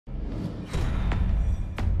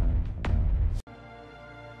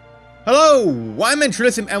Hello, I'm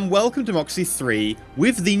EnterElysium and welcome to Democracy 3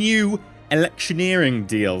 with the new Electioneering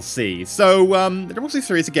DLC. So, Democracy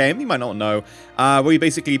 3 is a game, you might not know, where you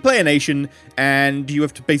basically play a nation and you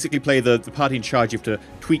have to basically play the party in charge. You have to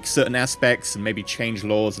tweak certain aspects and maybe change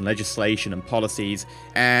laws and legislation and policies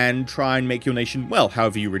and try and make your nation, well,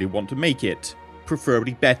 however you really want to make it,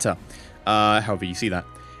 preferably better, however you see that.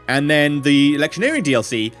 And then the Electioneering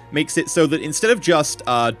DLC makes it so that instead of just,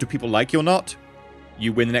 do people like you or not,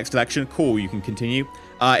 you win the next election, cool, you can continue.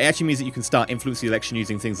 It actually means that you can start influencing the election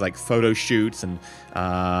using things like photo shoots and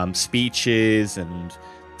speeches and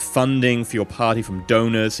funding for your party from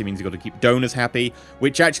donors. So it means you've got to keep donors happy,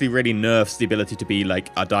 which actually really nerfs the ability to be like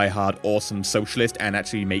a diehard, awesome socialist and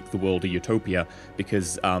actually make the world a utopia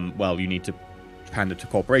because, well, you need to pander to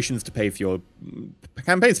corporations to pay for your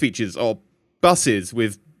campaign speeches or buses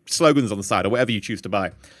with slogans on the side or whatever you choose to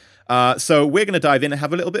buy. So we're going to dive in and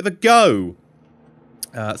have a little bit of a go.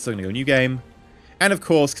 So I'm going to go new game. And of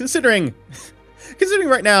course, considering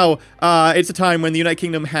right now, it's a time when the United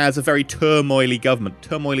Kingdom has a very turmoily government.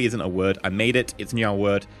 Turmoily isn't a word. I made it. It's now a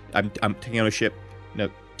word. I'm taking ownership. No,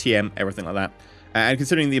 TM, everything like that. And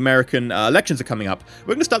considering the American elections are coming up, we're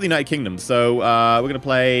going to start the United Kingdom. So we're going to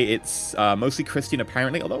play, it's mostly Christian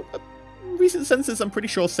apparently, although recent census I'm pretty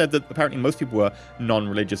sure said that apparently most people were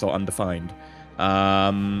non-religious or undefined.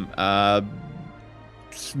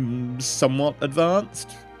 Somewhat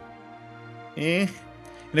advanced.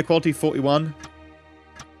 Inequality 41.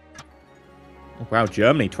 Oh, wow,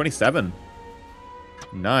 Germany 27.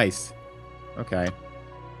 Nice. Okay.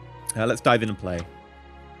 Let's dive in and play.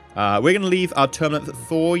 We're going to leave our term length at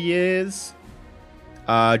 4 years.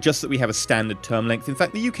 Just so that we have a standard term length. In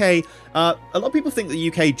fact, the UK, a lot of people think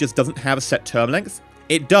the UK just doesn't have a set term length.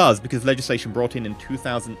 It does, because legislation brought in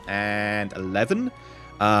 2011.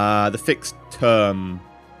 The Fixed Term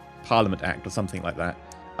Parliament Act or something like that.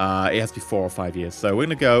 It has to be 4 or 5 years. So we're going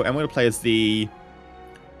to go and we're going to play as the...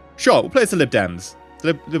 Sure, we'll play as the Lib Dems.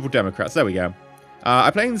 The Liberal Democrats. There we go.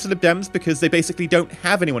 I'm playing as the Lib Dems because they basically don't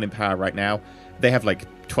have anyone in power right now. They have like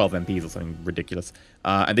 12 MPs or something ridiculous.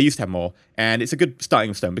 And they used to have more. And it's a good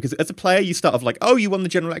starting stone because as a player, you start off like, oh, you won the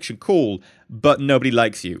general election, cool. But nobody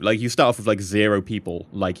likes you. Like, you start off with like 0 people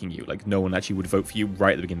liking you. Like, no one actually would vote for you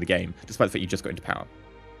right at the beginning of the game, despite the fact you just got into power.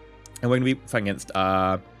 And we're going to be fighting against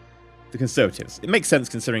the Conservatives. It makes sense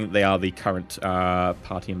considering they are the current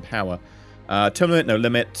party in power. Term limit, no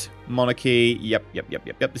limit. Monarchy, yep.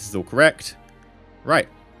 This is all correct. Right,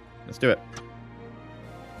 let's do it.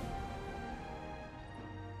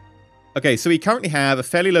 Okay, so we currently have a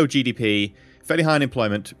fairly low GDP, fairly high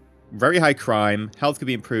unemployment, very high crime, health could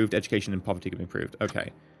be improved, education and poverty could be improved.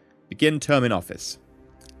 Okay, begin term in office.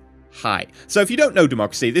 Hi. So if you don't know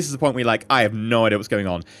democracy, this is the point where you're like, I have no idea what's going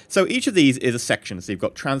on. So each of these is a section. So you've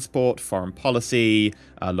got transport, foreign policy,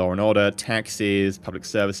 law and order, taxes, public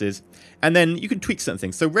services, and then you can tweak certain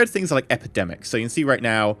things. So red things are like epidemics. So you can see right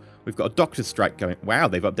now, we've got a doctor's strike going. Wow,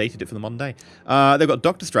 they've updated it for the modern day. They've got a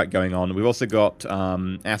doctor's strike going on. We've also got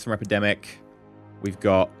asthma epidemic. We've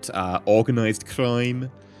got organized crime.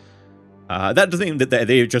 That doesn't mean that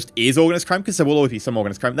there just is organized crime, because there will always be some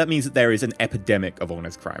organized crime. That means that there is an epidemic of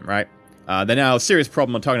organized crime, right? They're now a serious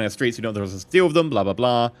problem on targeting our streets. We don't know how to deal with them, blah,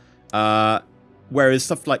 blah, blah. Whereas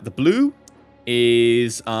stuff like the blue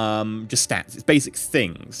is just stats. It's basic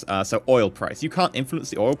things. So oil price. You can't influence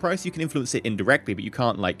the oil price. You can influence it indirectly, but you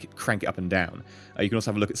can't, like, crank it up and down. You can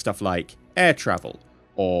also have a look at stuff like air travel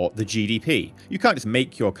or the GDP. You can't just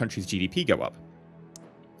make your country's GDP go up,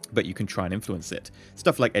 but you can try and influence it.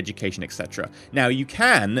 Stuff like education, etc. Now, you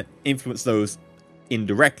can influence those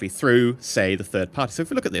indirectly through, say, the third party. So if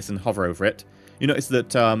we look at this and hover over it, you notice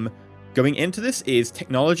that going into this is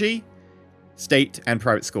technology, state, and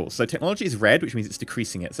private schools. So technology is red, which means it's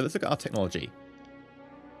decreasing it. So let's look at our technology.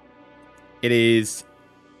 It is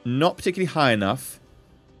not particularly high enough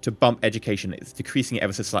to bump education. It's decreasing it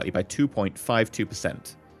ever so slightly by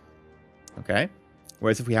 2.52%. Okay?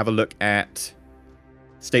 Whereas if we have a look at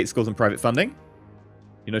state schools and private funding,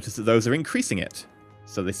 you notice that those are increasing it.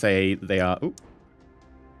 So they say they are... Ooh,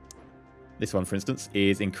 this one, for instance,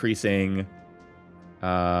 is increasing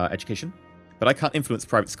education. But I can't influence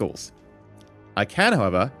private schools. I can,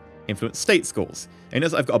 however, influence state schools. And you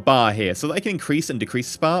notice I've got a bar here. So that I can increase and decrease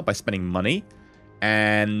this bar by spending money.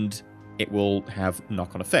 And it will have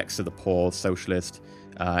knock-on effects. So the poor, socialist,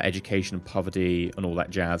 education, poverty, and all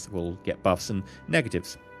that jazz will get buffs and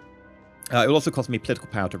negatives. It will also cost me political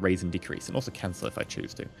power to raise and decrease, and also cancel if I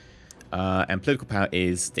choose to. And political power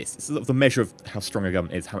is this. It's the measure of how strong a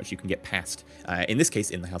government is, how much you can get passed. In this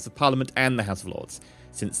case, in the House of Parliament and the House of Lords,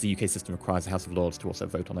 since the UK system requires the House of Lords to also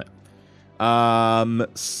vote on it.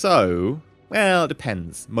 So Well, it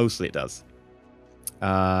depends. Mostly it does.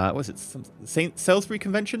 What is it? St. Salisbury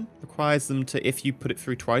Convention requires them to, if you put it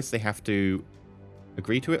through twice, they have to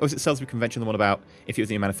agree to it. Or is it Salisbury Convention the one about if it was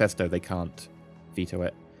in your manifesto, they can't veto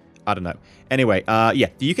it? I don't know. Anyway, yeah,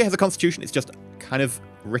 the UK has a constitution. It's just kind of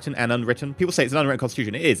written and unwritten. People say it's an unwritten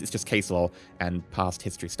constitution. It is. It's just case law and past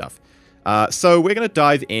history stuff. So we're going to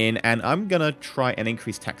dive in, and I'm going to try and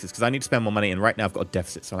increase taxes because I need to spend more money, and right now I've got a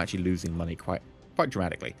deficit, so I'm actually losing money quite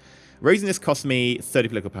dramatically. Raising this costs me 30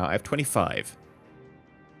 political power. I have 25.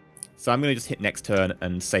 So I'm going to just hit next turn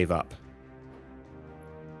and save up.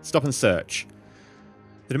 Stop and search.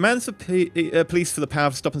 The demands for police for the power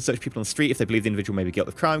to stop and search people on the street if they believe the individual may be guilty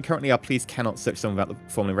of crime. Currently, our police cannot search someone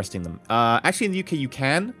without formally arresting them. Actually, in the UK, you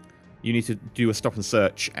can. You need to do a stop and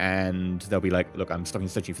search, and they'll be like, look, I'm stopping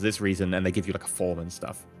and searching for this reason, and they give you like a form and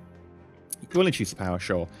stuff. We'll introduce the power,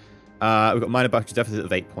 sure. We've got minor budget deficit of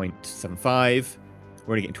 8.75.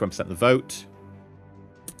 We're only getting 20% of the vote.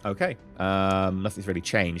 Okay, nothing's really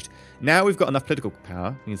changed. Now we've got enough political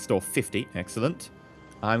power. We can store 50. Excellent.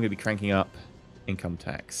 I'm going to be cranking up income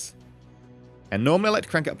tax. And normally I like to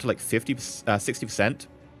crank it up to like 60%. Because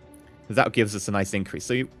that gives us a nice increase.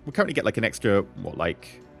 So we currently get like an extra, what,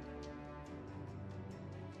 like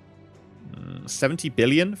 70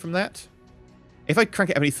 billion from that. If I crank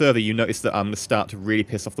it up any further, you notice that I'm going to start to really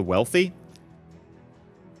piss off the wealthy.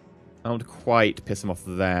 I don't want to quite piss them off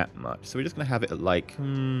that much. So we're just going to have it at like,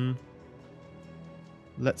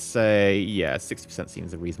 let's say, yeah, 60%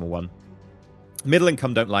 seems a reasonable one. Middle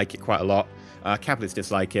income don't like it quite a lot. Capitalists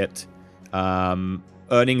dislike it.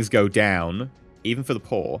 Earnings go down, even for the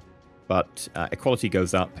poor, but equality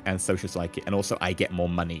goes up and socialists like it. And also I get more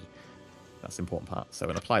money. That's the important part. So I'm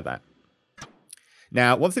going to apply that.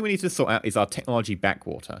 Now, one thing we need to sort out is our technology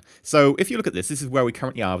backwater. So if you look at this, this is where we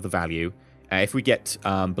currently are with the value. If we get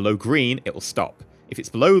below green, it will stop. If it's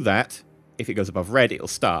below that, if it goes above red, it'll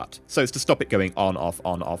start. So it's to stop it going on, off,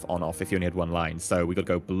 on, off, on, off if you only had one line. So we've got to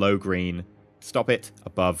go below green, stop it,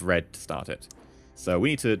 above red to start it. So we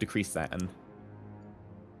need to decrease that. And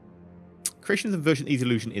Creation of Version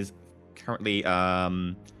Evolution is currently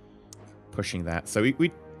pushing that. So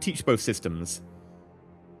we teach both systems.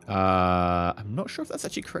 I'm not sure if that's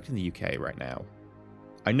actually correct in the UK right now.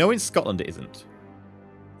 I know in Scotland it isn't.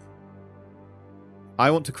 I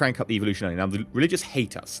want to crank up the evolution only. Now, the religious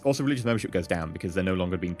hate us. Also, religious membership goes down because they're no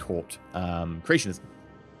longer being taught creationism.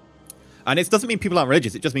 And it doesn't mean people aren't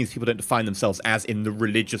religious. It just means people don't define themselves as in the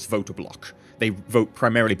religious voter bloc. They vote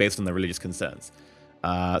primarily based on their religious concerns.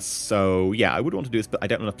 So, yeah, I would want to do this, but I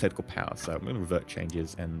don't have enough political power. So I'm going to revert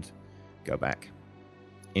changes and go back.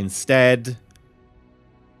 Instead,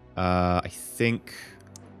 I think...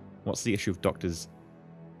 What's the issue of doctors?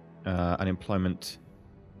 Unemployment...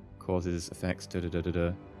 causes, effects,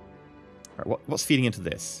 Right, what's feeding into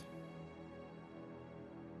this?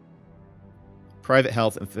 Private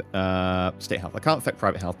health and state health. I can't affect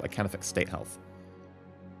private health, but I can affect state health.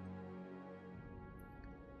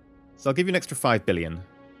 So I'll give you an extra 5 billion.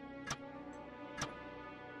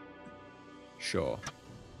 Sure.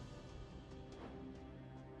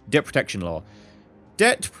 Debt protection law.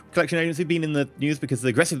 Debt collection agency have been in the news because of the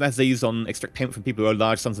aggressive methods they use on extract payment from people who owe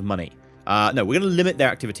large sums of money. No, we're going to limit their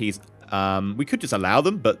activities. We could just allow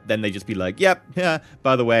them, but then they just be like, yep, yeah,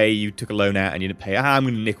 by the way, you took a loan out and you didn't pay. I'm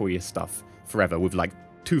going to nick all your stuff forever with like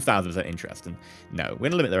 2,000% interest. And no, we're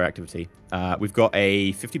going to limit their activity. We've got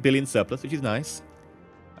a 50 billion surplus, which is nice.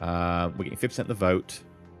 We're getting 50% of the vote.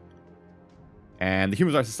 And the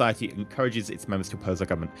Human Rights Society encourages its members to oppose our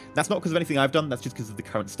government. That's not because of anything I've done. That's just because of the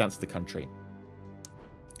current stance of the country.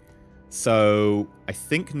 So I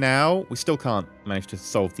think now we still can't manage to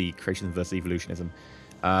solve the creation versus evolutionism.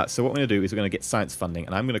 So what we're going to do is we're going to get science funding,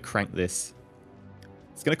 and I'm going to crank this.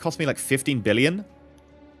 It's going to cost me like 15 billion.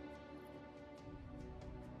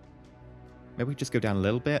 Maybe we just go down a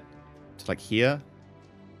little bit to like here.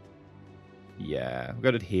 Yeah, we'll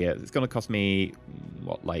go to here. It's going to cost me,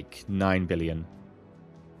 what, like 9 billion.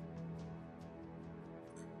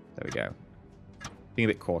 There we go. Being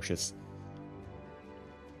a bit cautious.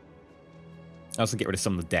 I also get rid of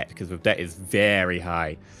some of the debt, because the debt is very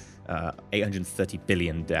high. 830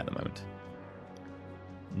 billion debt at the moment.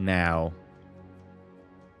 Now,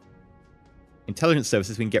 intelligence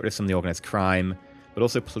services, we can get rid of some of the organized crime, but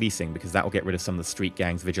also policing, because that will get rid of some of the street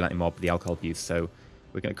gangs, vigilante mob, the alcohol abuse. So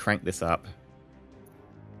we're going to crank this up.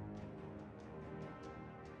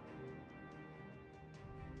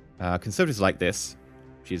 Conservatives like this,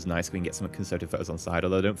 which is nice. We can get some conservative voters on side,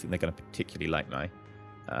 although I don't think they're going to particularly like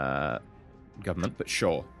my government, but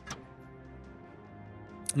sure.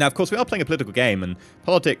 Now, of course, we are playing a political game, and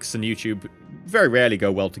politics and YouTube very rarely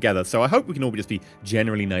go well together, so I hope we can all just be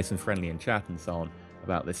generally nice and friendly in chat and so on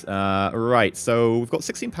about this. Right, so we've got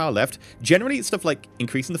 16 power left. Generally, it's stuff like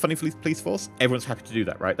increasing the funding for the police force. Everyone's happy to do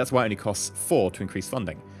that, right? That's why it only costs 4 to increase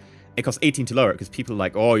funding. It costs 18 to lower it, because people are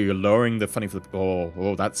like, oh, you're lowering the funding for the...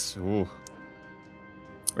 Oh, that's... Oh.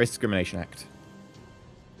 Race Discrimination Act.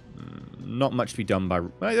 Not much to be done by...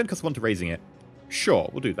 Well, it only costs 1 to raising it. Sure,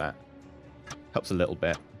 we'll do that. Helps a little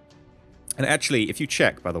bit. And actually, if you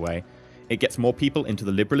check, by the way, it gets more people into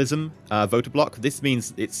the liberalism voter bloc. This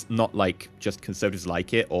means it's not like just conservatives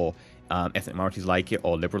like it, or ethnic minorities like it,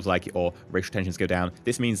 or liberals like it, or racial tensions go down.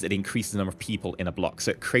 This means it increases the number of people in a bloc,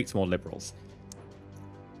 so it creates more liberals.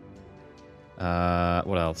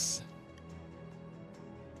 What else?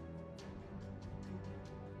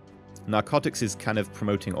 Narcotics is kind of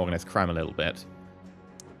promoting organized crime a little bit.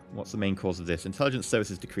 What's the main cause of this? Intelligence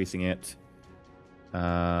services decreasing it.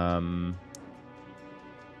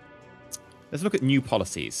 Let's look at new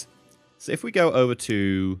policies. So if we go over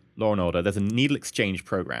to Law and Order, there's a needle exchange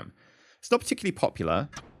program. It's not particularly popular,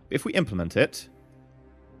 but if we implement it,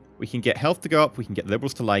 we can get health to go up, we can get the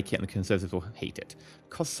liberals to like it, and the conservatives will hate it. It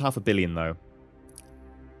costs $500 million, though.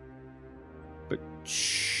 But...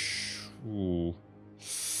 Ooh.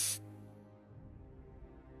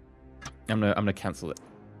 I'm gonna cancel it.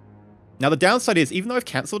 Now, the downside is, even though I've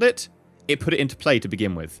cancelled it, it put it into play to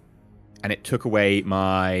begin with. And it took away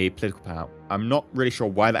my political power. I'm not really sure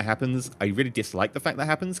why that happens. I really dislike the fact that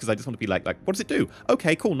happens, because I just want to be like, what does it do?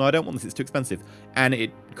 Okay, cool, no, I don't want this, it's too expensive. And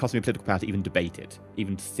it cost me political power to even debate it,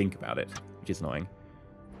 even think about it, which is annoying.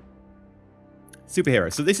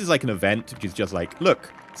 Superhero. So this is like an event, which is just like,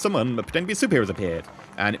 look, someone pretending to be a superhero has appeared.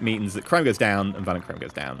 And it means that crime goes down, and violent crime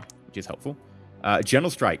goes down, which is helpful.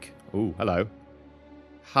 General strike. Ooh, hello.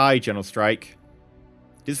 Hi, General strike.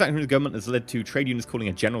 Dissatisfaction with the government has led to trade unions calling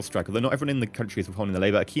a general strike. Although not everyone in the country is withholding their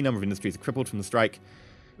labour, a key number of industries are crippled from the strike,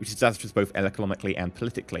 which is disastrous both economically and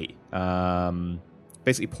politically.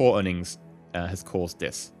 Basically, poor earnings has caused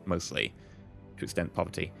this, mostly, to extent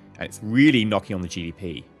poverty. And it's really knocking on the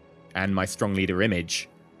GDP. And my strong leader image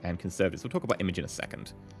and conservatives. We'll talk about image in a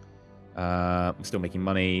second. We're still making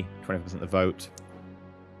money, 25% of the vote.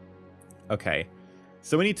 Okay,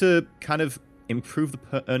 so we need to kind of improve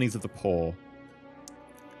the earnings of the poor.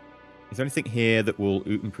 Is there anything here that will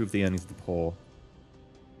improve the earnings of the poor?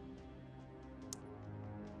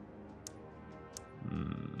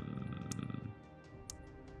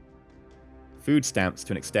 Food stamps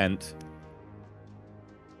to an extent.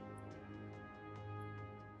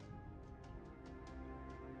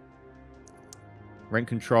 Rent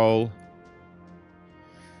control.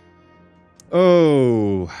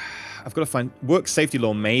 Oh, I've got to find... Work safety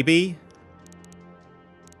law, maybe?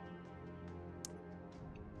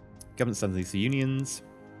 Government subsidies for unions.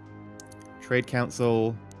 Trade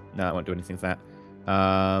council. No, I won't do anything with that.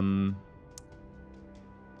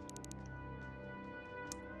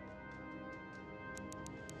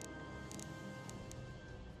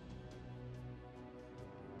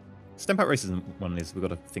 Stamp out racism one is, we've got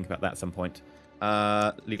to think about that at some point.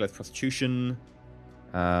 Legalized prostitution.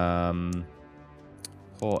 Poor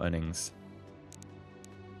earnings.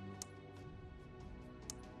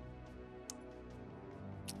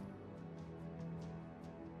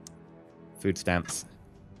 Food stamps.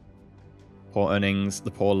 Poor earnings, the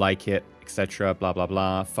poor like it, etc. Blah, blah,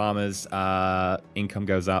 blah. Farmers, income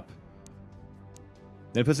goes up.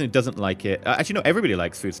 The person who doesn't like it... actually, no, everybody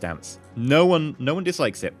likes food stamps. No one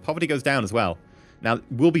dislikes it. Poverty goes down as well. Now, it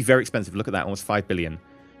will be very expensive. Look at that, almost 5 billion.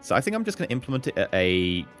 So I think I'm just going to implement it at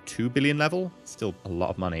a 2 billion level. Still a lot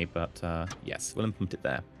of money, but yes, we'll implement it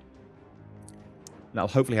there. That'll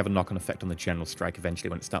hopefully have a knock-on effect on the general strike eventually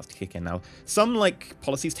when it starts to kick in. Now, some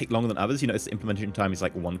policies take longer than others. You notice the implementation time is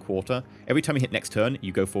like 1 quarter. Every time you hit next turn,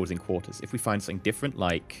 you go forwards in quarters. If we find something different,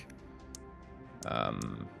 like...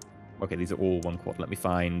 okay, these are all 1 quarter. Let me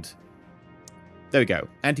find... There we go.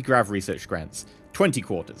 Anti-grav research grants. 20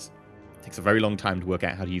 quarters. Takes a very long time to work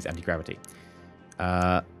out how to use anti-gravity.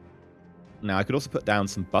 Now, I could also put down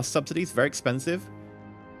some bus subsidies. Very expensive.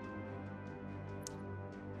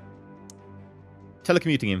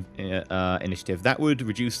 Telecommuting initiative. That would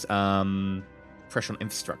reduce pressure on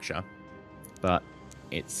infrastructure. But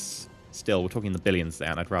it's still, we're talking in the billions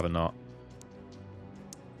there, and I'd rather not.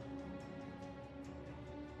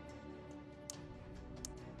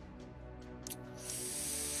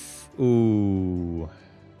 Ooh.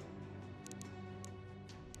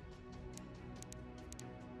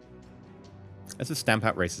 Let's just stamp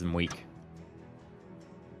out racism week.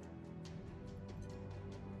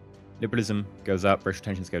 Liberalism goes up, racial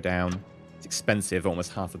tensions go down. It's expensive,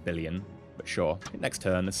 almost $500 million. But sure. Next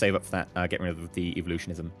turn, let's save up for that. Get rid of the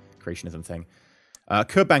evolutionism, creationism thing.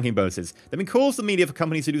 Curb banking bonuses. There have been calls to the media for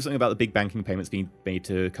companies to do something about the big banking payments being made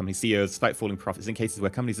to company CEOs despite falling profits in cases where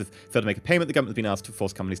companies have failed to make a payment. The government has been asked to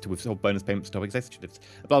force companies to withhold bonus payments to top executives.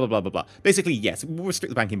 Blah, blah, blah, blah, blah. Basically, yes, we'll restrict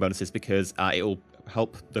the banking bonuses because it will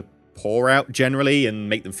help the poor out generally and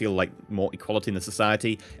make them feel like more equality in the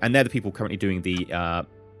society. And they're the people currently doing the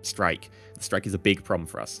strike. The strike is a big problem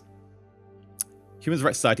for us. Human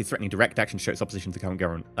Rights Society threatening direct action to show its opposition to the current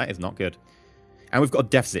government. That is not good. And we've got a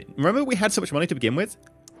deficit. Remember we had so much money to begin with?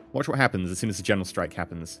 Watch what happens as soon as the general strike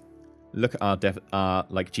happens. Look at our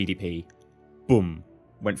GDP. Boom.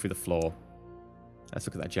 Went through the floor. Let's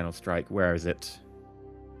look at that general strike. Where is it?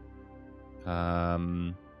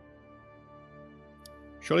 Surely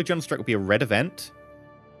general strike will be a red event.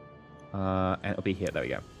 And it'll be here. There we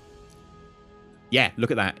go. Yeah,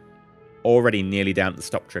 look at that. Already nearly down at the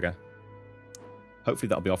stop trigger. Hopefully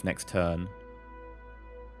that'll be off next turn.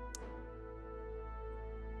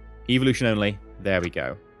 Evolution only. There we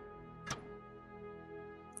go.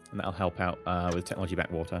 And that'll help out with technology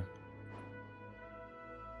backwater.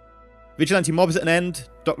 Vigilante mob is at an end.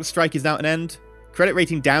 Doctor strike is now at an end. Credit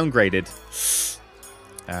rating downgraded.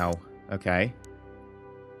 Ow. Okay.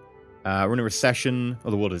 We're in a recession.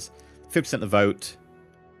 Oh, the waters. 50% of the vote.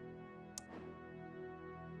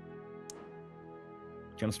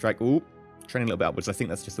 General strike. Ooh. Trending a little bit upwards. I think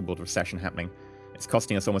that's just the world recession happening. It's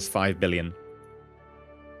costing us almost 5 billion.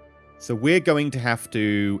 So we're going to have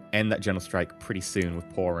to end that general strike pretty soon with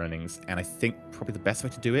poor earnings. And I think probably the best way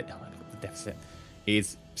to do it, the deficit,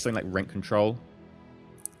 is something like rent control.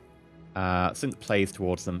 Something that plays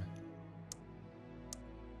towards them.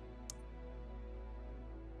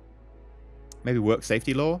 Maybe work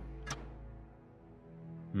safety law?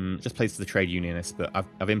 Just plays to the trade unionists, but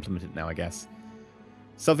I've implemented it now, I guess.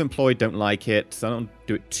 Self-employed don't like it, so I don't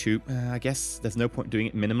do it too... I guess there's no point doing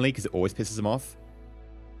it minimally, because it always pisses them off.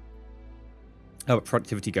 Oh, but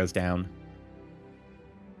productivity goes down.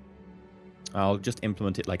 I'll just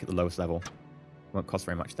implement it like at the lowest level. Won't cost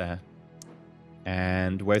very much there.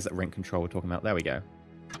 And where's that rent control we're talking about? There we go.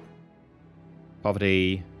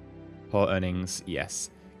 Poverty. Poor earnings. Yes.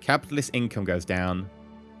 Capitalist income goes down.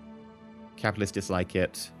 Capitalists dislike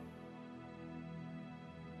it.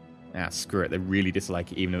 Ah, screw it. They really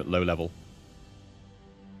dislike it, even at low level.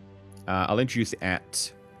 I'll introduce it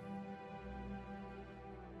at...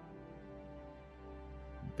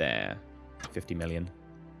 there. 50 million.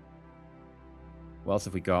 What else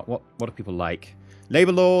have we got? What do people like?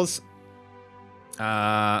 Labour laws. Ooh,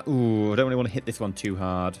 I don't really want to hit this one too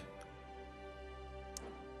hard.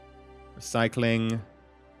 Recycling.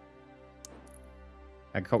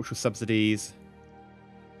 Agricultural subsidies.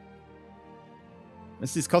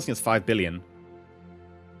 This is costing us 5 billion.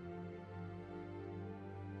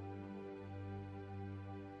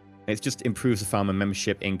 It just improves the farmer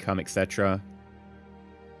membership, income, etc.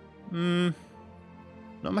 Not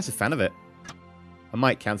a massive fan of it. I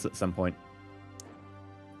might cancel at some point.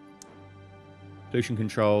 Pollution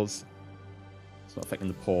controls. It's not affecting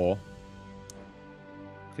the poor.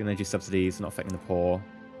 Clean energy subsidies, not affecting the poor.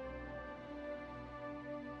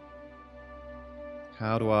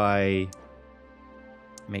 How do I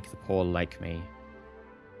make the poor like me?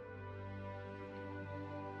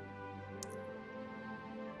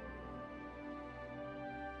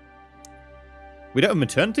 We don't have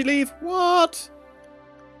maternity leave? What?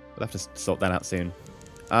 We'll have to sort that out soon.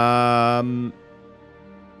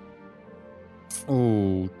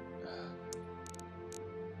 Ooh.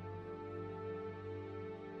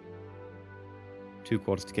 Two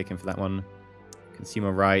quarters to kick in for that one.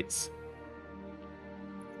 Consumer rights.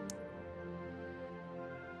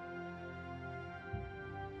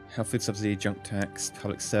 Health food subsidy, junk tax,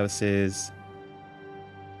 public services.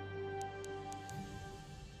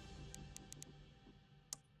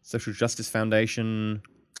 Social Justice Foundation.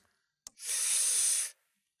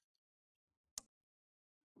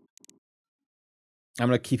 I'm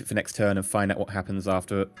going to keep it for next turn and find out what happens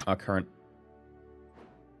after our current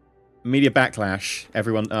media backlash.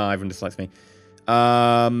 Everyone dislikes me.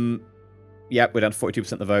 Yep, we're down to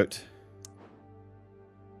 42% of the vote.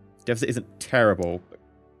 Deficit isn't terrible. But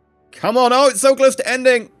come on! Oh, it's so close to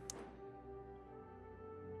ending!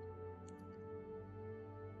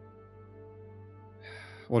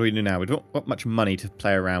 What do we do now? We don't want much money to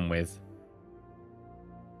play around with.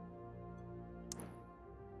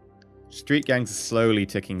 Street gangs are slowly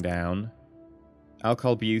ticking down.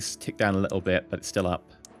 Alcohol abuse ticked down a little bit, but it's still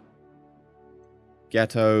up.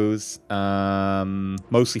 Ghettos,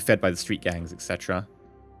 mostly fed by the street gangs, etc.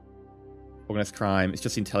 Organized crime, it's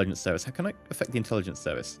just the intelligence service. How can I affect the intelligence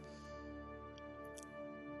service?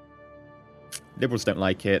 Liberals don't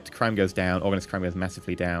like it. Crime goes down. Organized crime goes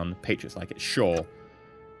massively down. Patriots like it. Sure.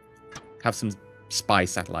 Have some spy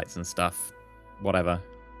satellites and stuff. Whatever.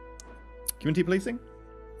 Community policing?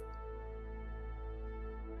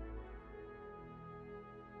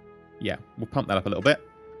 Yeah, we'll pump that up a little bit.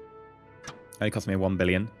 Only cost me 1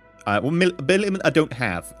 billion. A billion I don't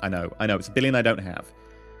have. I know. It's a billion I don't have.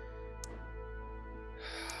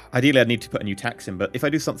 Ideally, I'd need to put a new tax in, but if I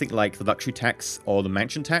do something like the luxury tax or the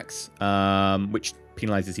mansion tax, which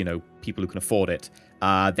penalizes, you know, people who can afford it,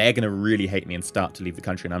 they're going to really hate me and start to leave the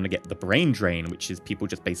country, and I'm going to get the brain drain, which is people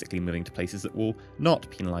just basically moving to places that will not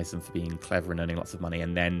penalize them for being clever and earning lots of money,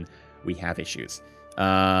 and then we have issues.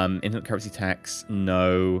 Internet currency tax,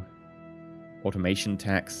 no. Automation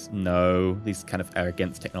tax, no. These kind of are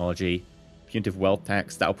against technology. Punitive wealth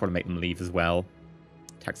tax, that'll probably make them leave as well.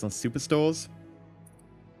 Tax on superstores.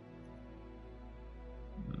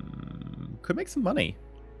 Could make some money.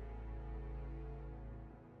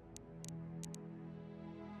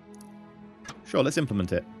 Sure, let's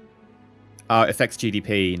implement it. It affects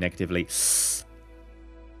GDP negatively.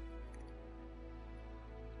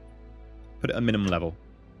 Put it at a minimum level.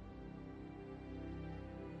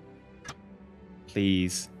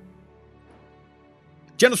 Please.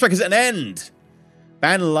 General strike is at an end!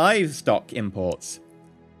 Ban livestock imports.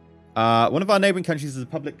 One of our neighbouring countries has a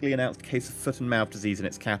publicly announced case of foot and mouth disease in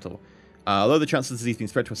its cattle. Although the chance of the disease being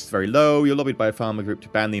spread to us is very low, you're lobbied by a farmer group to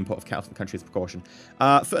ban the import of cattle from the country as a precaution.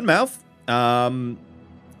 Foot and mouth,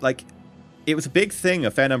 like, it was a big thing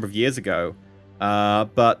a fair number of years ago,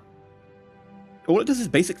 but all it does is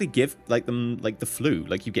basically give, like, them, like, the flu.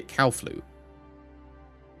 Like, you get cow flu.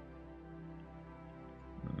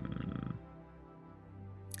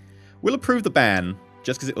 We'll approve the ban,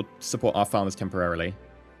 just because it will support our farmers temporarily.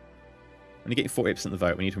 When you get 48% of the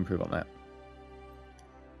vote, we need to improve on that.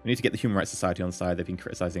 We need to get the Human Rights Society on the side. They've been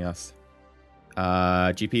criticizing us.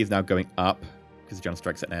 GP is now going up because the general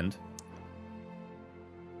strike's at an end.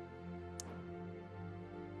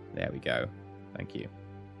 There we go. Thank you.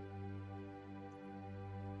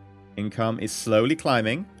 Income is slowly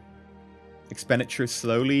climbing. Expenditure is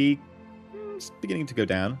slowly beginning to go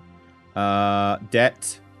down.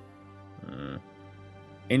 Debt.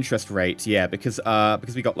 Interest rate, yeah, because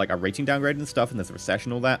we got like our rating downgraded and stuff, and there's a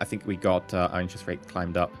recession and all that. I think we got our interest rate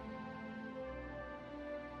climbed up.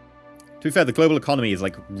 To be fair, the global economy is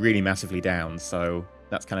like really massively down, so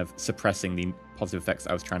that's kind of suppressing the positive effects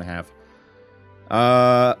I was trying to have.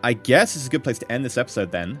 I guess this is a good place to end this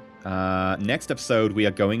episode then. Next episode, we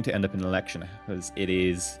are going to end up in an election, because it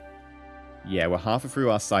is, yeah, we're halfway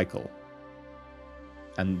through our cycle.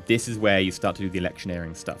 And this is where you start to do the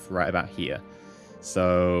electioneering stuff, right about here.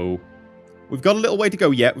 So, we've got a little way to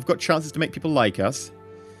go yet. We've got chances to make people like us.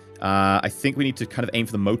 I think we need to kind of aim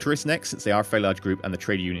for the motorists next, since they are a fairly large group, and the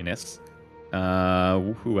trade unionists.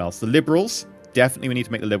 Who else? The liberals. Definitely we need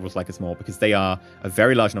to make the liberals like us more, because they are a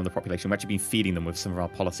very large number of the population. We've actually been feeding them with some of our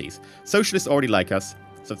policies. Socialists already like us,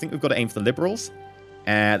 so I think we've got to aim for the liberals,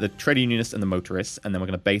 the trade unionists, and the motorists, and then we're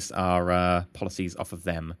going to base our policies off of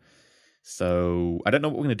them. So I don't know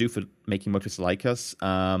what we're going to do for making motorists like us,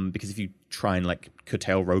 because if you try and like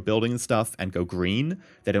curtail road building and stuff and go green,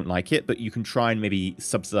 they don't like it. But you can try and maybe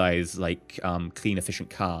subsidize like clean,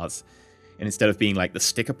 efficient cars, and instead of being like the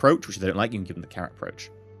stick approach, which they don't like, you can give them the carrot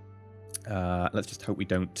approach. Let's just hope we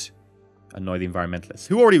don't annoy the environmentalists,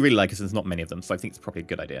 who already really like us, and there's not many of them, so I think it's probably a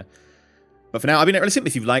good idea. But for now, I've been EnterElysium.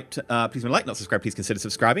 If you've liked, please like, not subscribe, please consider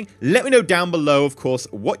subscribing. Let me know down below, of course,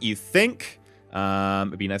 what you think.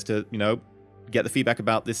 It'd be nice to, you know, get the feedback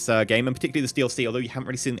about this game, and particularly this DLC. Although you haven't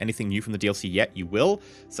really seen anything new from the DLC yet, you will.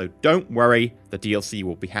 So don't worry, the DLC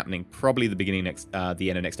will be happening probably the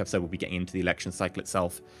end of next episode. We'll be getting into the election cycle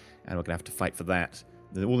itself, and we're gonna have to fight for that.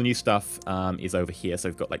 All the new stuff is over here. So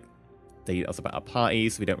we've got like details about our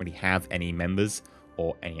parties. We don't really have any members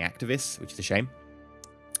or any activists, which is a shame.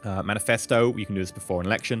 Manifesto, you can do this before an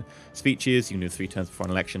election. Speeches, you can do 3 turns before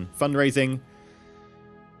an election. Fundraising.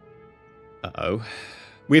 Uh-oh.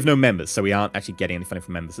 We have no members, so we aren't actually getting any funding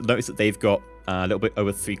from members. Notice that they've got a little bit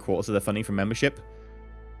over 3/4 of their funding from membership.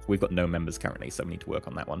 We've got no members currently, so we need to work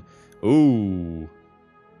on that one. Ooh.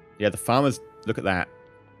 Yeah, the farmers, look at that.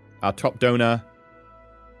 Our top donor,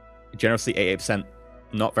 generously 88%,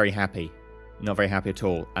 not very happy. Not very happy at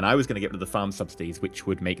all. And I was going to get rid of the farm subsidies, which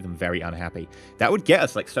would make them very unhappy. That would get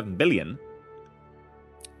us like 7 billion,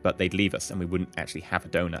 but they'd leave us and we wouldn't actually have a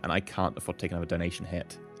donor, and I can't afford to take another donation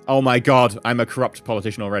hit. Oh my god, I'm a corrupt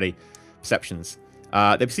politician already. Perceptions.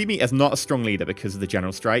 They perceive me as not a strong leader because of the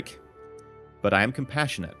general strike, but I am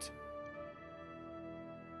compassionate.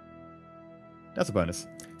 That's a bonus.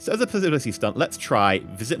 So as a publicity stunt, let's try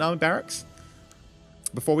visit an army barracks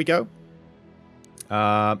before we go.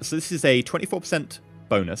 So this is a 24%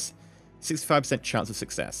 bonus, 65% chance of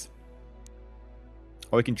success.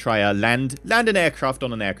 Or we can try land an aircraft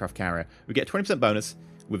on an aircraft carrier. We get 20% bonus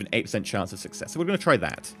with an 8% chance of success. So we're going to try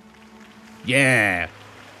that. Yeah!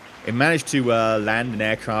 It managed to land an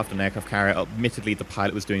aircraft on an aircraft carrier. Admittedly, the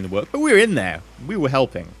pilot was doing the work, but we were in there. We were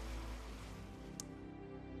helping.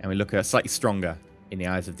 And we look slightly stronger in the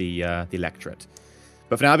eyes of the electorate.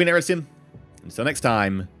 But for now, I've been EnterElysium. Until next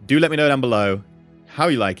time, do let me know down below how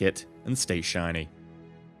you like it, and stay shiny.